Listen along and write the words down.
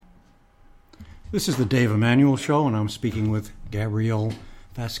This is the Dave Emanuel Show, and I'm speaking with Gabrielle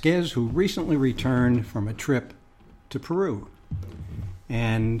Vasquez, who recently returned from a trip to Peru.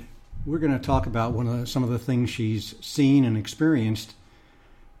 And we're going to talk about some of the things she's seen and experienced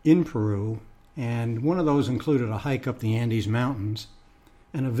in Peru. And one of those included a hike up the Andes Mountains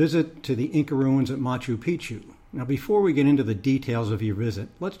and a visit to the Inca ruins at Machu Picchu. Now, before we get into the details of your visit,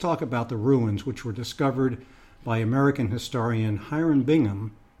 let's talk about the ruins, which were discovered by American historian Hiram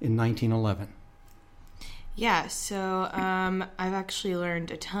Bingham in 1911. Yeah, so I've actually learned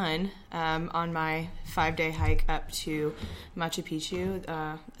a ton on my 5-day hike up to Machu Picchu,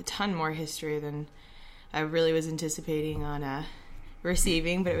 a ton more history than I really was anticipating on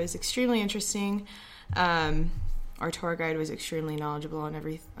receiving, but it was extremely interesting. Our tour guide was extremely knowledgeable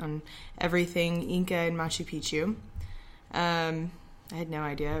on everything Inca and Machu Picchu. I had no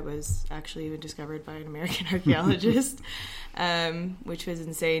idea it was actually even discovered by an American archaeologist, which was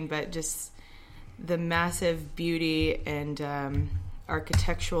insane, but just the massive beauty and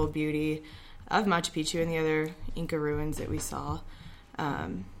architectural beauty of Machu Picchu and the other Inca ruins that we saw.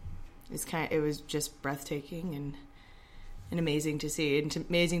 It was just breathtaking and amazing to see and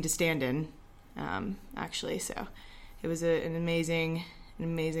amazing to stand in, actually. So it was an amazing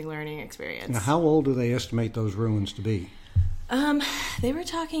learning experience. Now, how old do they estimate those ruins to be? They were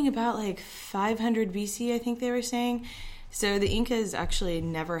talking about like 500 BC, I think they were saying. So the Incas actually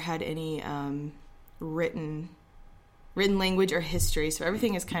never had any written language or history, so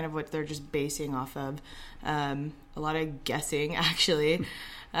everything is kind of what they're just basing off of. A lot of guessing, actually.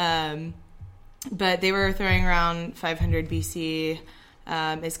 But they were throwing around 500 BC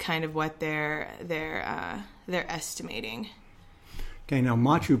is kind of what they're estimating. Okay, now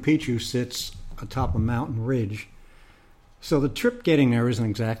Machu Picchu sits atop a mountain ridge, so the trip getting there isn't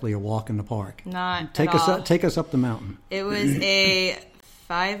exactly a walk in the park. Not take at us all. Up, take us up the mountain. It was a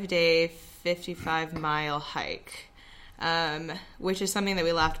 5-day, 55-mile hike, which is something that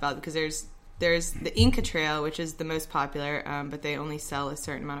we laughed about because there's the Inca Trail, which is the most popular, but they only sell a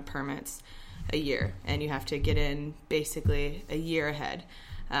certain amount of permits a year, and you have to get in basically a year ahead.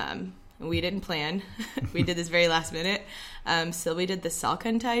 We didn't plan. We did this very last minute. So we did the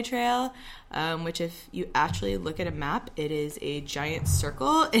Salcantay Trail, which if you actually look at a map, it is a giant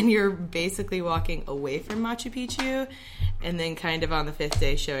circle, and you're basically walking away from Machu Picchu, and then kind of on the 5th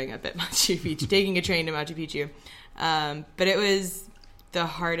day showing up at Machu Picchu, taking a train to Machu Picchu. But it was the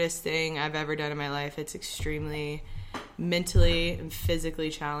hardest thing I've ever done in my life. It's extremely mentally and physically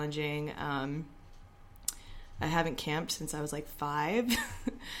challenging. I haven't camped since I was like 5.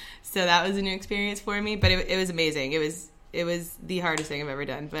 So that was a new experience for me, but it was amazing. It was the hardest thing I've ever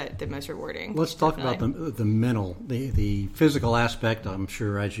done, but the most rewarding. Let's talk about the mental, the physical aspect. I'm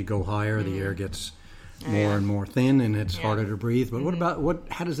sure as you go higher, the air gets more and more thin, and it's harder to breathe. But what about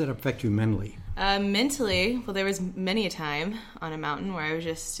how does that affect you mentally? Mentally, well, there was many a time on a mountain where I was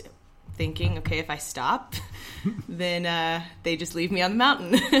just thinking, okay, if I stop, then they just leave me on the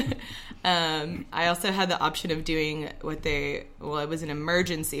mountain. I also had the option of doing it was an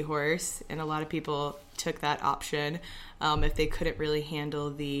emergency horse, and a lot of people took that option if they couldn't really handle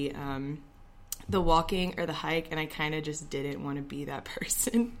the walking or the hike, and I kind of just didn't want to be that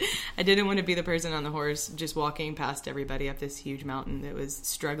person. I didn't want to be the person on the horse just walking past everybody up this huge mountain that was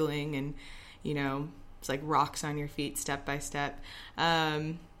struggling, and it's like rocks on your feet step by step.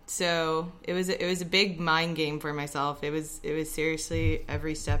 So it was a big mind game for myself. It was seriously,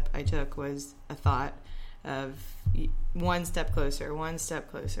 every step I took was a thought of one step closer, one step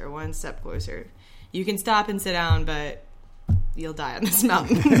closer, one step closer. You can stop and sit down, but you'll die on this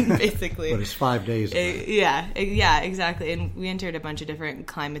mountain, basically. But it's 5 days. Yeah, exactly. And we entered a bunch of different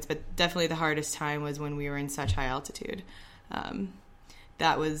climates, but definitely the hardest time was when we were in such high altitude.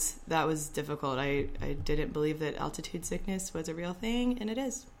 That was difficult. I didn't believe that altitude sickness was a real thing, and it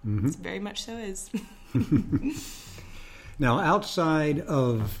is. Mm-hmm. It very much so is. Now, outside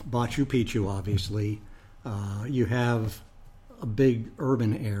of Machu Picchu, obviously, you have a big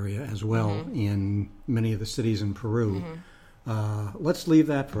urban area as well in many of the cities in Peru. Mm-hmm. Let's leave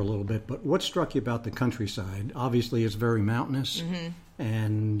that for a little bit, but what struck you about the countryside? Obviously, it's very mountainous,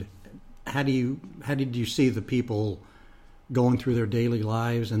 and how did you see the people going through their daily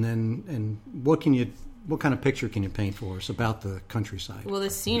lives, and what kind of picture can you paint for us about the countryside? Well, the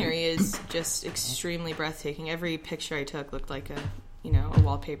scenery is just extremely breathtaking. Every picture I took looked like a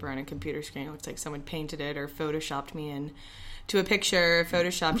wallpaper on a computer screen. It looked like someone painted it or photoshopped me in to a picture,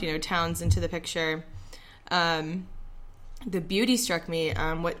 photoshopped, towns into the picture. The beauty struck me.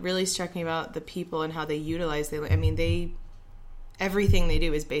 What really struck me about the people and how they utilize the land. I mean, everything they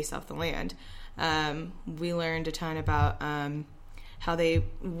do is based off the land. We learned a ton about how they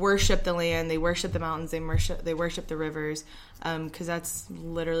worship the land, they worship the mountains, they worship the rivers, because that's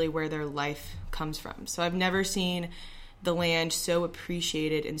literally where their life comes from. So I've never seen the land so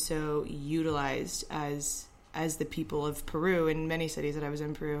appreciated and so utilized as the people of Peru. In many cities that I was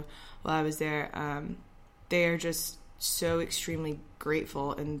in Peru while I was there, they are just so extremely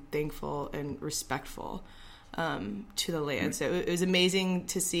grateful and thankful and respectful to the land. So it was amazing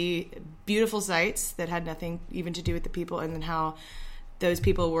to see beautiful sites that had nothing even to do with the people, and then how those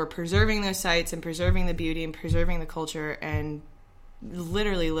people were preserving those sites and preserving the beauty and preserving the culture and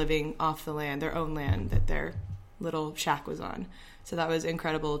literally living off the land, their own land that their little shack was on. So that was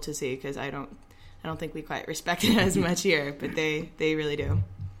incredible to see, because I don't think we quite respect it as much here, but they really do.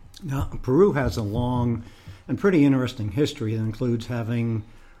 Now, Peru has a long and pretty interesting history that includes having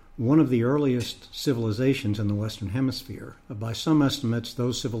one of the earliest civilizations in the Western Hemisphere. By some estimates,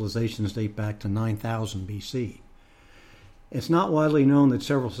 those civilizations date back to 9,000 BC. It's not widely known that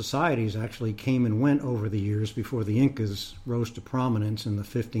several societies actually came and went over the years before the Incas rose to prominence in the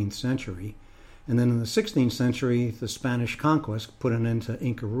 15th century. And then in the 16th century, the Spanish conquest put an end to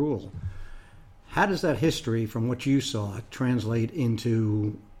Inca rule. How does that history, from what you saw, translate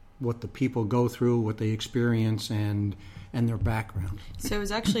into what the people go through, what they experience, and their background? So it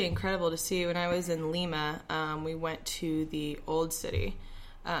was actually incredible to see. When I was in Lima, we went to the old city,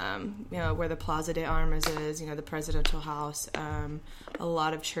 where the Plaza de Armas is, the presidential house, a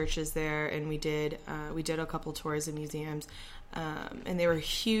lot of churches there, and we did a couple tours of museums. And they were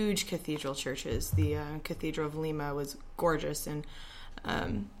huge cathedral churches. The Cathedral of Lima was gorgeous, and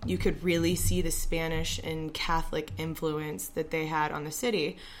you could really see the Spanish and Catholic influence that they had on the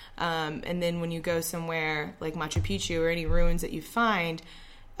city. And then when you go somewhere like Machu Picchu or any ruins that you find,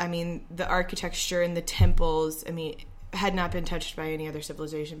 the architecture and the temples, had not been touched by any other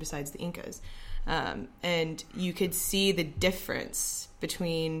civilization besides the Incas. And you could see the difference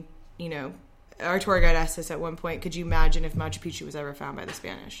between, our tour guide asked us at one point, could you imagine if Machu Picchu was ever found by the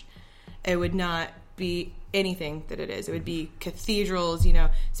Spanish? It would not be anything that it is. It would be cathedrals,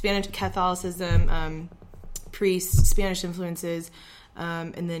 Spanish Catholicism, priests, Spanish influences,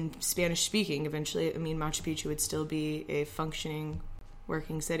 and then Spanish speaking eventually. Machu Picchu would still be a functioning,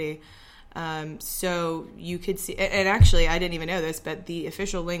 working city. So you could see, and actually I didn't even know this, but the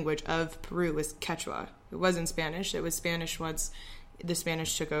official language of Peru was Quechua. It wasn't Spanish. It was Spanish once the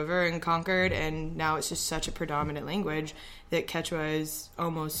Spanish took over and conquered, and now it's just such a predominant language that Quechua is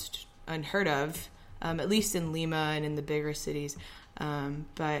almost unheard of, at least in Lima and in the bigger cities.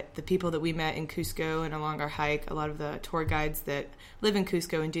 But the people that we met in Cusco and along our hike, a lot of the tour guides that live in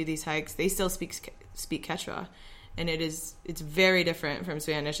Cusco and do these hikes, they still speak Quechua. And it's very different from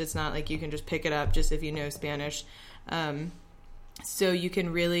Spanish. It's not like you can just pick it up just if you know Spanish. So you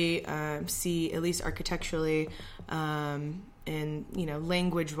can really see, at least architecturally, and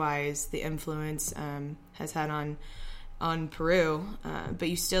language-wise, the influence has had on Peru. But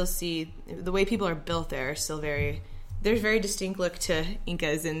you still see the way people are built there are still there's a very distinct look to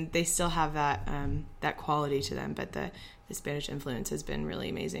Incas, and they still have that quality to them. But the Spanish influence has been really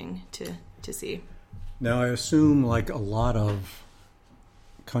amazing to see. Now, I assume, like a lot of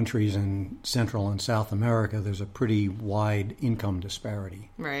countries in Central and South America, there's a pretty wide income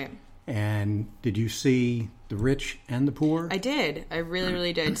disparity. Right. And did you see the rich and the poor? I did. I really,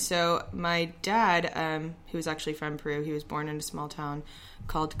 really did. So my dad, who was actually from Peru, he was born in a small town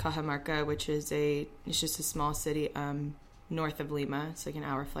called Cajamarca, which is it's just a small city north of Lima. It's like an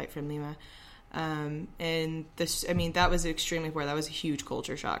hour flight from Lima. And that was extremely poor. That was a huge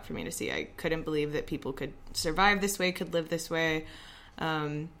culture shock for me to see. I couldn't believe that people could survive this way, could live this way.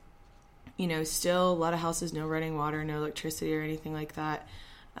 Still a lot of houses, no running water, no electricity or anything like that.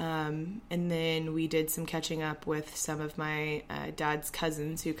 And then we did some catching up with some of my dad's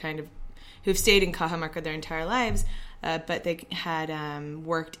cousins who've stayed in Cajamarca their entire lives, but they had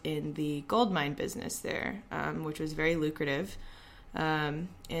worked in the gold mine business there, which was very lucrative. And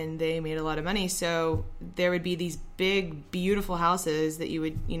they made a lot of money. So there would be these big, beautiful houses that you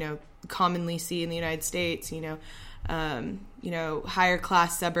would, commonly see in the United States, higher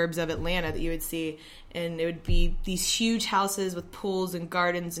class suburbs of Atlanta that you would see. And it would be these huge houses with pools and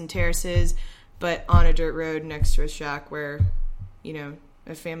gardens and terraces, but on a dirt road next to a shack where,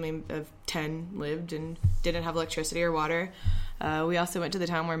 a family of 10 lived and didn't have electricity or water. We also went to the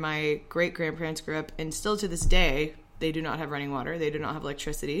town where my great-grandparents grew up, and still to this day, they do not have running water. They do not have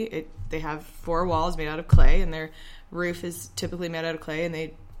electricity. They have 4 walls made out of clay, and their roof is typically made out of clay,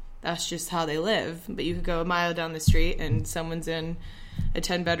 and that's just how they live. But you could go a mile down the street, and someone's in a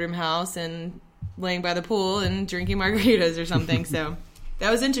 10-bedroom house and laying by the pool and drinking margaritas or something. So that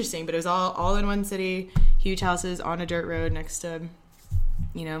was interesting, but it was all in one city, huge houses on a dirt road next to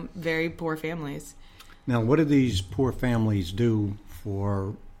very poor families. Now, what do these poor families do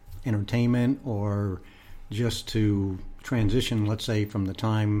for entertainment or just to transition, let's say, from the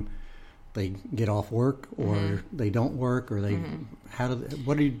time they get off work or they don't work, or they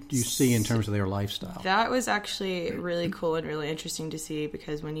what do you see in terms of their lifestyle? That was actually really cool and really interesting to see,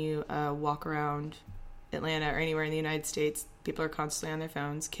 because when you walk around Atlanta or anywhere in the United States, people are constantly on their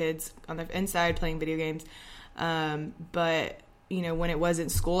phones, kids on their inside playing video games. But when it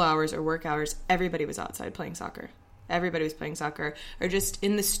wasn't school hours or work hours, everybody was outside playing soccer. Everybody was playing soccer, or just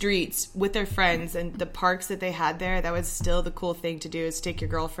in the streets with their friends. And the parks that they had there, that was still the cool thing to do, is take your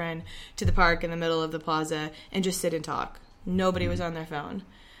girlfriend to the park in the middle of the plaza and just sit and talk. Nobody was on their phone.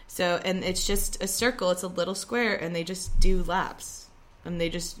 So, and it's just a circle. It's a little square, and they just do laps. And they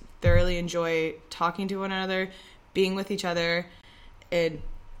just thoroughly enjoy talking to one another, being with each other, and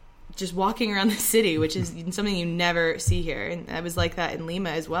just walking around the city, which is something you never see here. And I was like that in Lima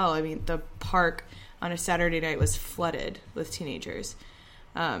as well. I mean, the park on a Saturday night was flooded with teenagers.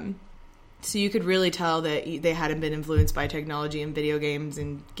 So you could really tell that they hadn't been influenced by technology and video games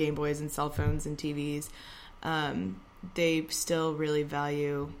and Game Boys and cell phones and TVs. They still really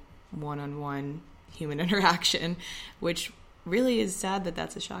value one-on-one human interaction, which really is sad that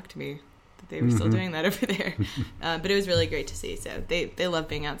that's a shock to me, that they were still doing that over there. But it was really great to see. So they love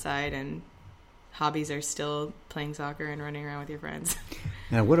being outside, and hobbies are still playing soccer and running around with your friends.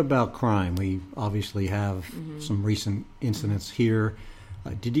 Now, what about crime? We obviously have some recent incidents here.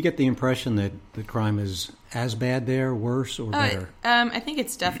 Did you get the impression that the crime is as bad there, worse, or better? I think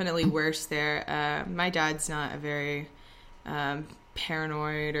it's definitely worse there. My dad's not a very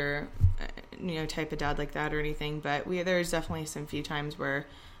paranoid or type of dad like that or anything, but there's definitely some few times where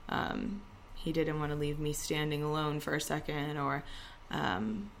he didn't want to leave me standing alone for a second, or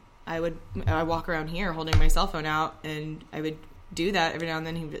I walk around here holding my cell phone out, and I would do that every now and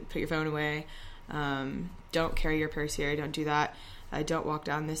then. He would put your phone away. Don't carry your purse here. Don't do that. Don't walk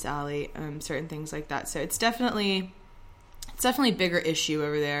down this alley. Certain things like that. So it's definitely a bigger issue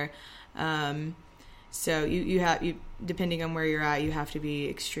over there. So you depending on where you're at, you have to be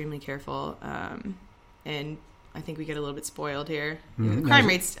extremely careful. And I think we get a little bit spoiled here. The crime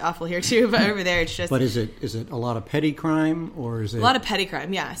rate's awful here too, but over there it's just. But is it a lot of petty crime, or is it a lot of petty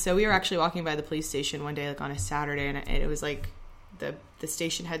crime? Yeah. So we were actually walking by the police station one day, like on a Saturday, and it was like the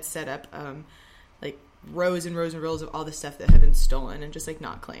station had set up like rows and rows and rows of all the stuff that had been stolen and just like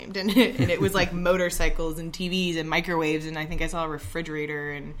not claimed, and it was like motorcycles and TVs and microwaves, and I think I saw a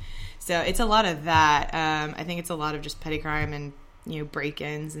refrigerator, and so it's a lot of that. I think it's a lot of just petty crime and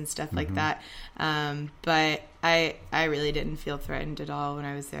break-ins and stuff like that. But I really didn't feel threatened at all when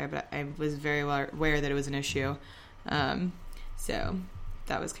I was there, but I was very well aware that it was an issue. So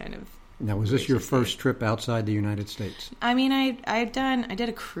that was kind of. Now, was this your first trip outside the United States? I mean, I did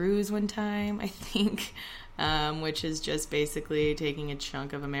a cruise one time, I think, which is just basically taking a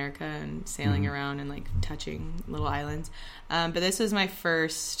chunk of America and sailing around and like touching little islands. But this was my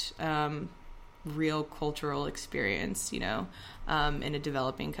first real cultural experience, in a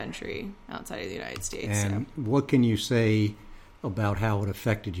developing country outside of the United States. And what can you say about how it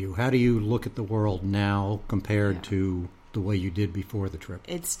affected you? How do you look at the world now compared to the way you did before the trip?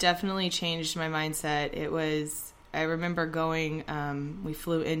 It's definitely changed my mindset. I remember going, we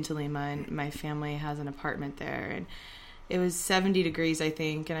flew into Lima, and my family has an apartment there, and it was 70 degrees, I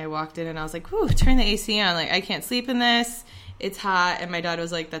think, and I walked in and I was like, whew, turn the AC on. Like, I can't sleep in this. It's hot. And my dad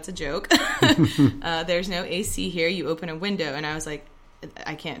was like, that's a joke. There's no AC here. You open a window. And I was like,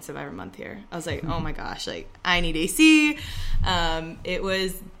 I can't survive a month here. I was like, oh my gosh, like I need AC. It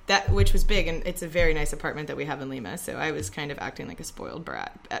was that, which was big, and it's a very nice apartment that we have in Lima. So I was kind of acting like a spoiled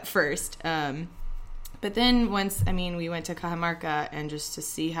brat at first. But then once, we went to Cajamarca, and just to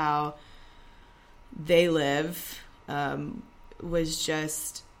see how they live, was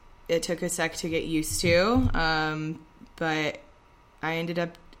just, it took a sec to get used to. But I ended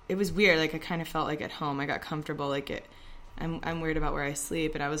up, it was weird. Like I kind of felt like at home. I got comfortable. Like I'm weird about where I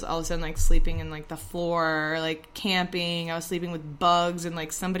sleep, and I was all of a sudden like sleeping in like the floor, like camping. I was sleeping with bugs in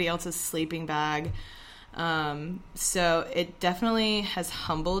like somebody else's sleeping bag. So it definitely has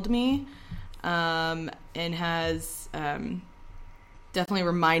humbled me, and has definitely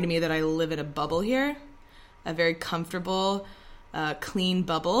reminded me that I live in a bubble here, a very comfortable, clean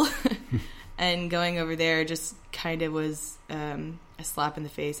bubble. And going over there just kind of was a slap in the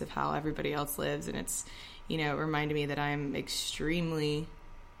face of how everybody else lives, and it's it reminded me that I'm extremely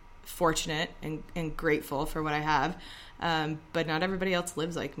fortunate and grateful for what I have. But not everybody else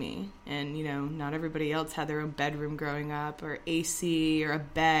lives like me. And, not everybody else had their own bedroom growing up, or AC, or a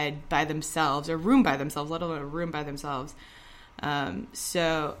bed by themselves, or room by themselves, let alone a room by themselves.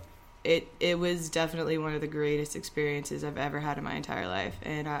 So it was definitely one of the greatest experiences I've ever had in my entire life.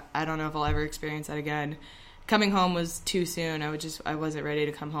 And I don't know if I'll ever experience that again. Coming home was too soon. I wasn't ready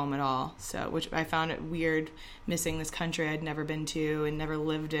to come home at all. So, which I found it weird missing this country I'd never been to and never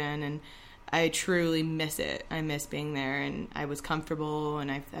lived in. And I truly miss it. I miss being there, and I was comfortable,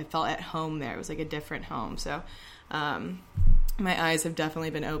 and I felt at home there. It was like a different home. So, my eyes have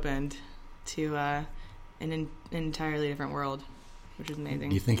definitely been opened to an entirely different world, which is amazing.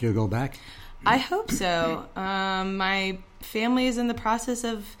 Do you think you'll go back? I hope so. My family is in the process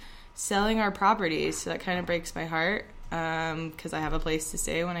of selling our properties, so that kind of breaks my heart because I have a place to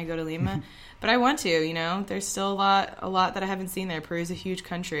stay when I go to Lima. But I want to, there's still a lot that I haven't seen there. Peru is a huge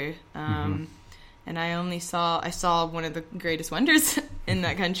country. And I saw one of the greatest wonders in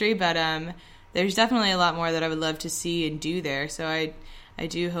that country, but there's definitely a lot more that I would love to see and do there. So I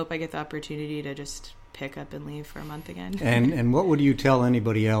do hope I get the opportunity to just pick up and leave for a month again. And what would you tell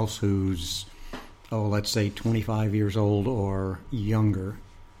anybody else who's, let's say 25 years old or younger,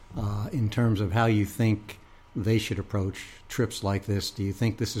 in terms of how you think they should approach trips like this? Do you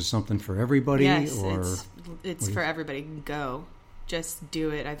think this is something for everybody? Yes, or it's for everybody. Go. Just do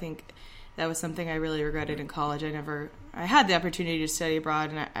it. I think that was something I really regretted in college. I had the opportunity to study abroad,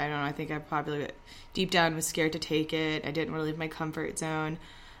 and I don't know, I think I probably deep down was scared to take it. I didn't really leave my comfort zone.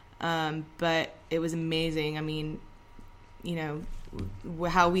 But it was amazing. I mean,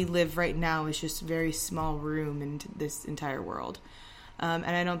 how we live right now is just a very small room in this entire world. And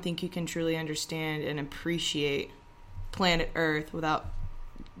I don't think you can truly understand and appreciate planet Earth without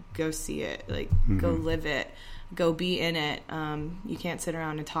go see it, go live it, go be in it. You can't sit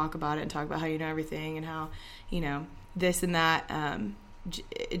around and talk about it and talk about how you know everything and how, this and that.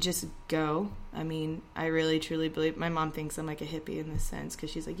 Just go. I mean, I really truly believe, my mom thinks I'm like a hippie in this sense,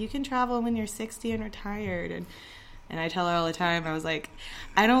 because she's like, you can travel when you're 60 and retired. And I tell her all the time, I was like,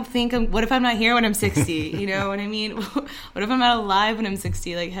 I don't think what if I'm not here when I'm 60? You know what I mean? What if I'm not alive when I'm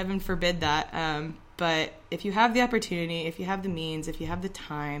 60? Like, heaven forbid that. But if you have the opportunity, if you have the means, if you have the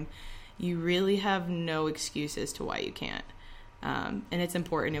time, you really have no excuse as to why you can't. And it's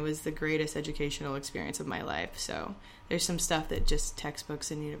important. It was the greatest educational experience of my life. So there's some stuff that just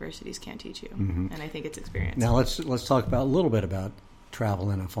textbooks and universities can't teach you. And I think it's experience. Now let's talk a little bit about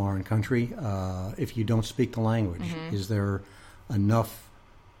travel in a foreign country. If you don't speak the language, is there enough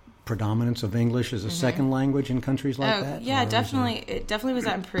predominance of English as a second language in countries like that? Yeah, definitely. It definitely was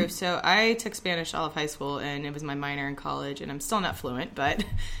that improved. So I took Spanish all of high school, and it was my minor in college, and I'm still not fluent, but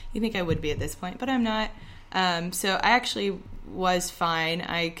you think I would be at this point, but I'm not. So I actually was fine.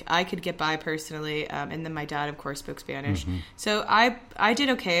 I could get by personally, and then my dad, of course, spoke Spanish. So I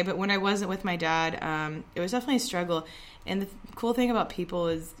did okay, but when I wasn't with my dad, it was definitely a struggle. And the cool thing about people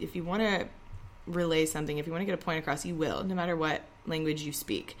is, if you want to relay something, if you want to get a point across, you will, no matter what language you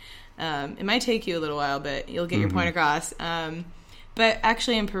speak. It might take you a little while, but you'll get your point across. But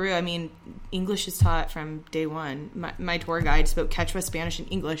actually in Peru, I mean, English is taught from day one. My tour guide spoke Quechua, Spanish,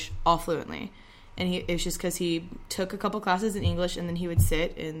 and English all fluently. And it was just because he took a couple classes in English, and then he would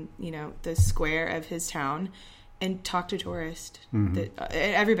sit in, the square of his town and talk to tourists.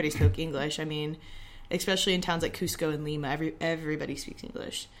 Everybody spoke English. I mean, especially in towns like Cusco and Lima, everybody speaks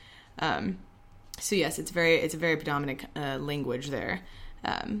English. So yes, it's a very predominant language there.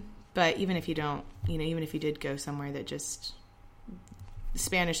 But even if you don't, even if you did go somewhere that just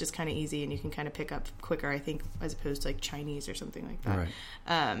Spanish is kind of easy and you can kind of pick up quicker, I think, as opposed to like Chinese or something like that.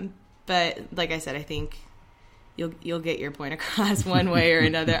 Right. But like I said, I think you'll get your point across one way or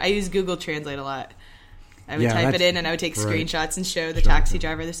another. I use Google Translate a lot. I would type it in, and I would take screenshots and show the taxi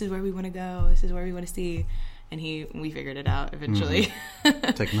driver, this is where we want to go, this is where we want to see. And we figured it out eventually.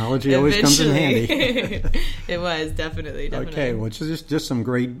 Technology always comes in handy. It was, definitely. Okay, well, it's just some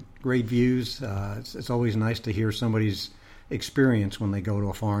great views. It's always nice to hear somebody's experience when they go to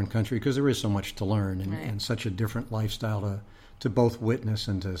a foreign country, because there is so much to learn and such a different lifestyle to both witness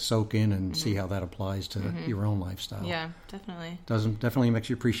and to soak in and see how that applies to your own lifestyle. Yeah, definitely. Definitely makes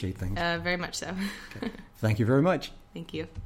you appreciate things. Very much so. Okay. Thank you very much. Thank you.